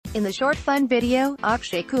In the short fun video,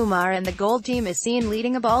 Akshay Kumar and the gold team is seen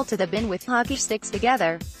leading a ball to the bin with hockey sticks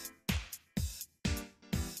together.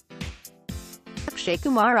 Akshay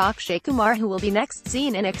Kumar, who will be next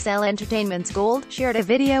seen in Excel Entertainment's Gold, shared a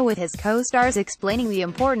video with his co-stars explaining the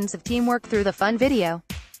importance of teamwork through the fun video.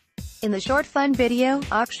 In the short fun video,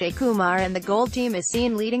 Akshay Kumar and the gold team is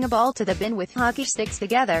seen leading a ball to the bin with hockey sticks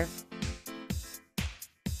together.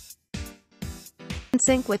 In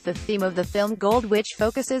sync with the theme of the film Gold, which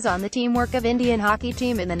focuses on the teamwork of Indian hockey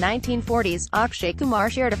team in the 1940s, Akshay Kumar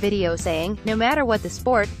shared a video saying, "No matter what the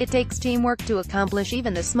sport, it takes teamwork to accomplish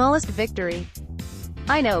even the smallest victory.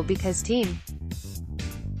 I know because team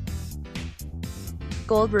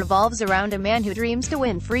Gold revolves around a man who dreams to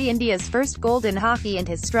win free India's first gold in hockey and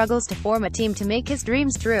his struggles to form a team to make his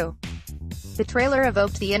dreams true." The trailer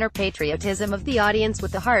evoked the inner patriotism of the audience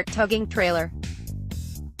with the heart-tugging trailer.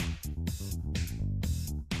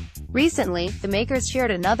 Recently, the makers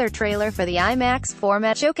shared another trailer for the IMAX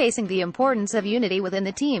format showcasing the importance of unity within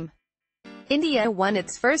the team. India won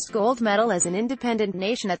its first gold medal as an independent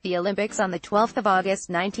nation at the Olympics on the 12th of August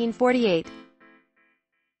 1948.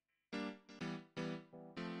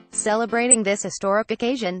 Celebrating this historic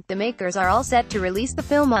occasion, the makers are all set to release the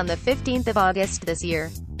film on the 15th of August this year.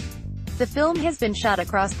 The film has been shot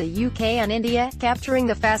across the UK and India, capturing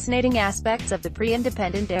the fascinating aspects of the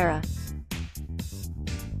pre-independent era.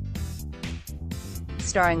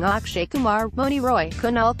 Starring Akshay Kumar, Moni Roy,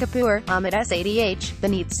 Kunal Kapoor, Amit Sadh,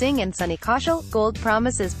 Vineet Singh and Sunny Kaushal, Gold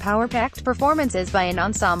promises power-packed performances by an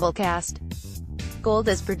ensemble cast. Gold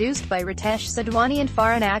is produced by Ritesh Sidhwani and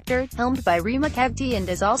Foreign Actor, helmed by Reema Khegte, and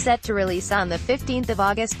is all set to release on the 15th of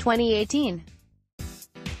August 2018.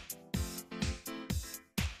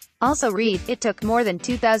 Also read, it took more than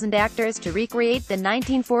 2,000 actors to recreate the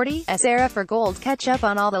 1940s era for Gold. Catch up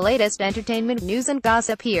on all the latest entertainment news and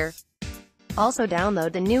gossip here. Also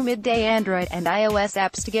download the new Midday Android and iOS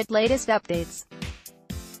apps to get latest updates.